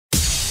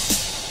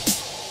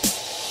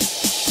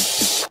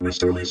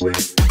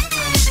MrLeSway.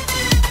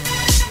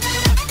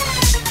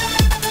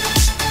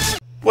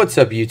 What's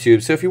up,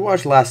 YouTube? So if you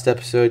watched last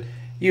episode,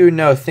 you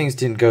know things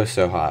didn't go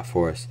so hot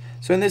for us.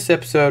 So in this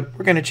episode,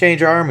 we're going to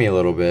change our army a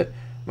little bit.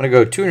 I'm going to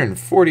go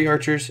 240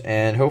 archers,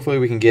 and hopefully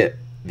we can get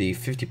the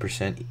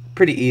 50%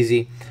 pretty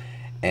easy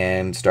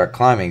and start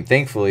climbing.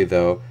 Thankfully,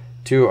 though,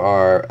 to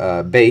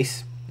our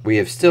base, we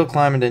have still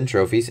climbed in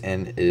trophies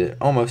and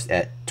almost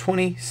at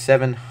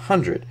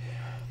 2,700.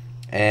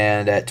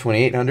 And at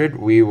 2,800,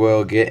 we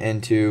will get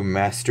into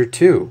Master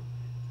 2,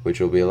 which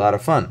will be a lot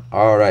of fun.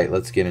 Alright,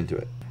 let's get into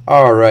it.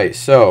 Alright,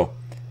 so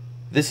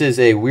this is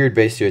a weird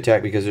base to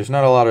attack because there's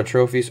not a lot of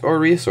trophies or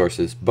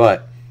resources,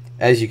 but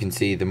as you can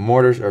see, the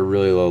mortars are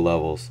really low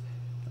levels,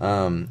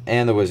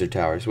 and the wizard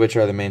towers, which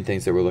are the main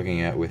things that we're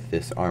looking at with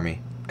this army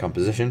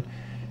composition.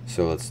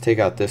 So let's take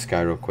out this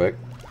guy real quick.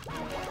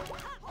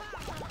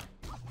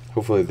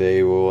 Hopefully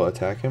they will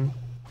attack him.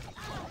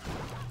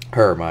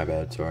 Her, my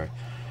bad, sorry.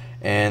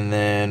 And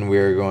then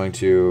we're going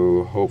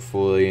to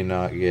hopefully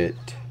not get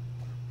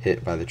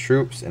hit by the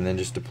troops, and then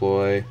just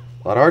deploy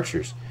a lot of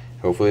archers.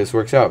 Hopefully this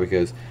works out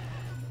because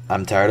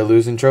I'm tired of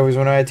losing trophies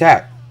when I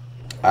attack.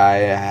 I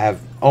have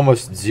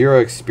almost zero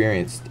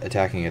experience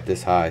attacking at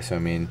this high, so I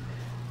mean,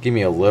 give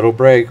me a little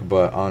break,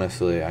 but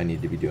honestly I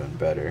need to be doing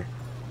better.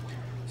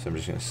 So I'm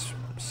just going to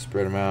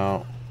spread them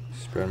out,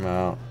 spread them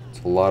out.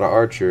 It's a lot of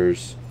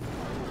archers.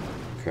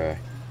 Okay,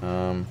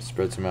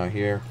 spread some out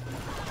here.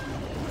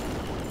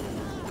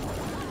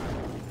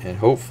 And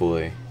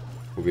hopefully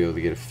we'll be able to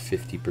get a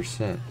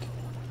 50%.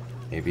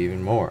 Maybe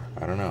even more.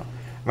 I don't know.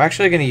 I'm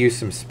actually going to use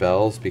some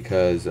spells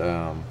because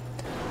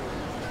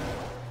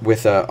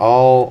with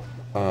all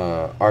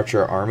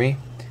archer army,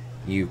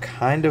 you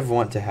kind of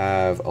want to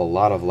have a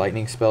lot of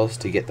lightning spells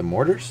to get the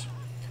mortars.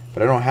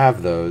 But I don't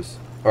have those.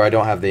 Or I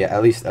don't have the,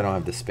 at least I don't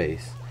have the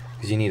space.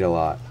 Because you need a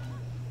lot.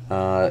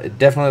 It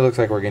definitely looks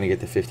like we're going to get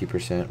the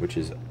 50%, which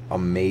is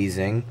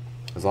amazing.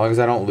 As long as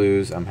I don't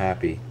lose, I'm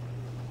happy.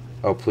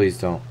 Oh, please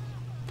don't.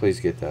 Please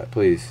get that,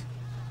 please.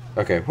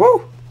 Okay,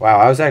 whoo! Wow,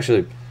 I was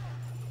actually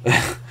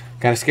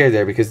kind of scared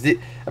there because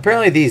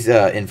apparently these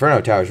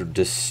Inferno towers would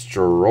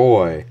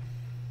destroy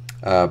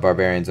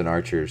barbarians and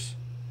archers.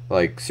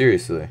 Like,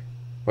 seriously.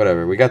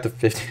 Whatever, we got the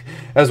 50.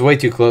 That was way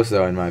too close,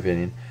 though, in my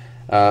opinion.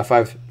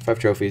 Five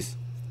trophies.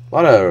 A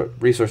lot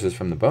of resources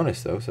from the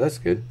bonus, though, so that's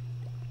good.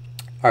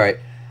 Alright,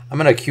 I'm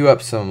going to queue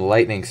up some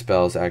lightning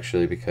spells,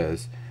 actually,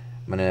 because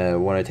I'm going to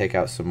want to take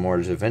out some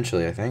mortars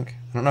eventually, I think.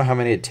 I don't know how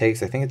many it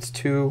takes. I think it's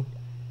 2.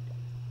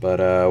 But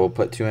we'll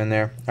put 2 in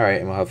there. Alright,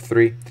 and we'll have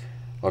 3.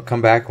 I'll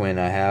come back when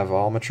I have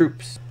all my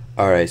troops.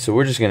 Alright, so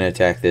we're just going to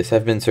attack this.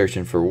 I've been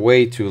searching for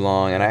way too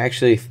long, and I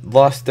actually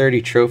lost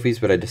 30 trophies,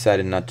 but I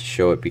decided not to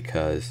show it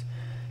because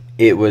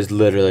it was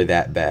literally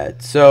that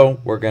bad.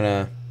 So we're going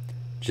to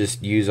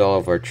just use all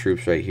of our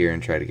troops right here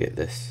and try to get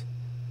this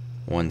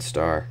 1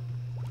 star.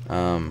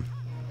 I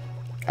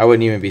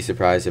wouldn't even be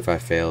surprised if I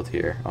failed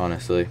here,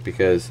 honestly,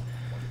 because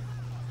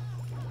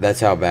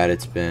that's how bad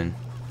it's been.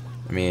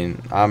 I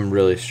mean, I'm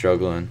really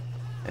struggling,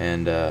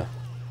 and,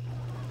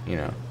 you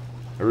know,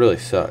 it really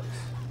sucks.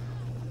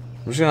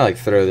 I'm just gonna, like,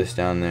 throw this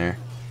down there,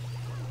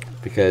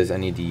 because I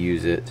need to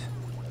use it.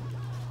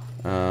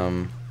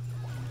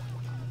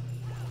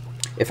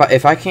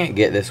 If I can't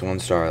get this 1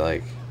 star,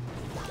 like...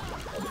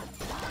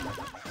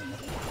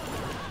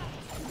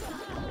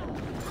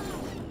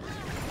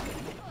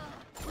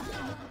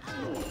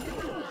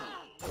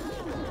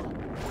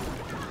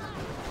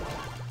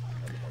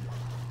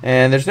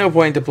 And there's no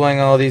point deploying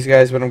all these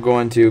guys, but I'm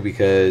going to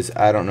because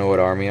I don't know what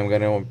army I'm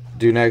going to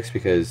do next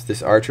because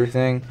this archer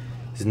thing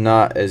is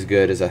not as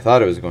good as I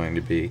thought it was going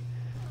to be.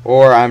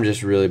 Or I'm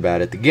just really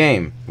bad at the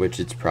game, which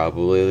it's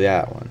probably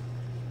that one.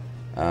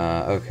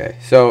 Okay,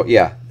 so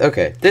yeah,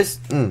 okay, this,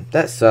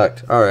 that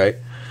sucked. Alright,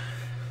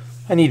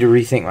 I need to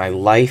rethink my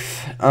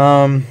life.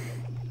 Well,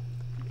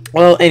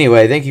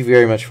 anyway, thank you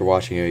very much for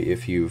watching.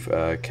 If you've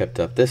kept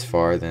up this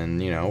far,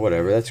 then, you know,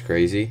 whatever, that's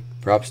crazy.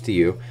 Props to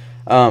you.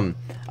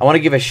 I want to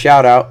give a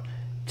shout out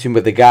to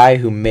the guy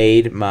who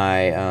made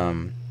my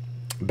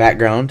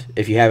background.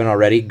 If you haven't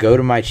already, go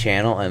to my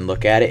channel and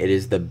look at it. It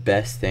is the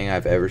best thing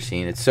I've ever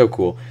seen. It's so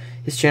cool.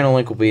 His channel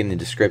link will be in the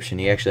description.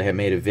 He actually had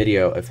made a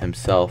video of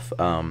himself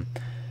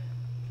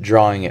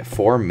drawing it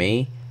for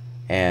me,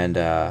 and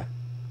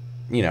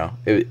you know,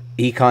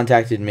 he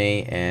contacted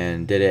me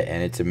and did it,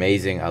 and it's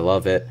amazing. I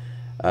love it.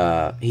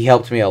 He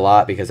helped me a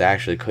lot because I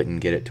actually couldn't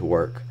get it to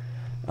work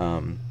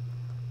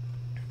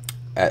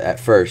at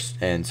first,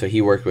 and so he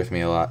worked with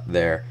me a lot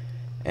there.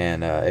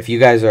 And if you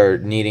guys are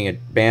needing a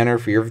banner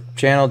for your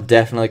channel,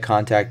 definitely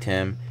contact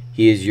him.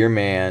 He is your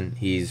man.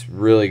 He's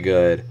really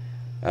good.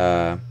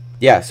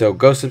 Yeah, so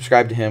go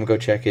subscribe to him. Go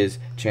check his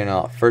channel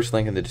out. First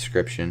link in the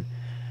description.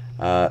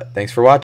 Thanks for watching.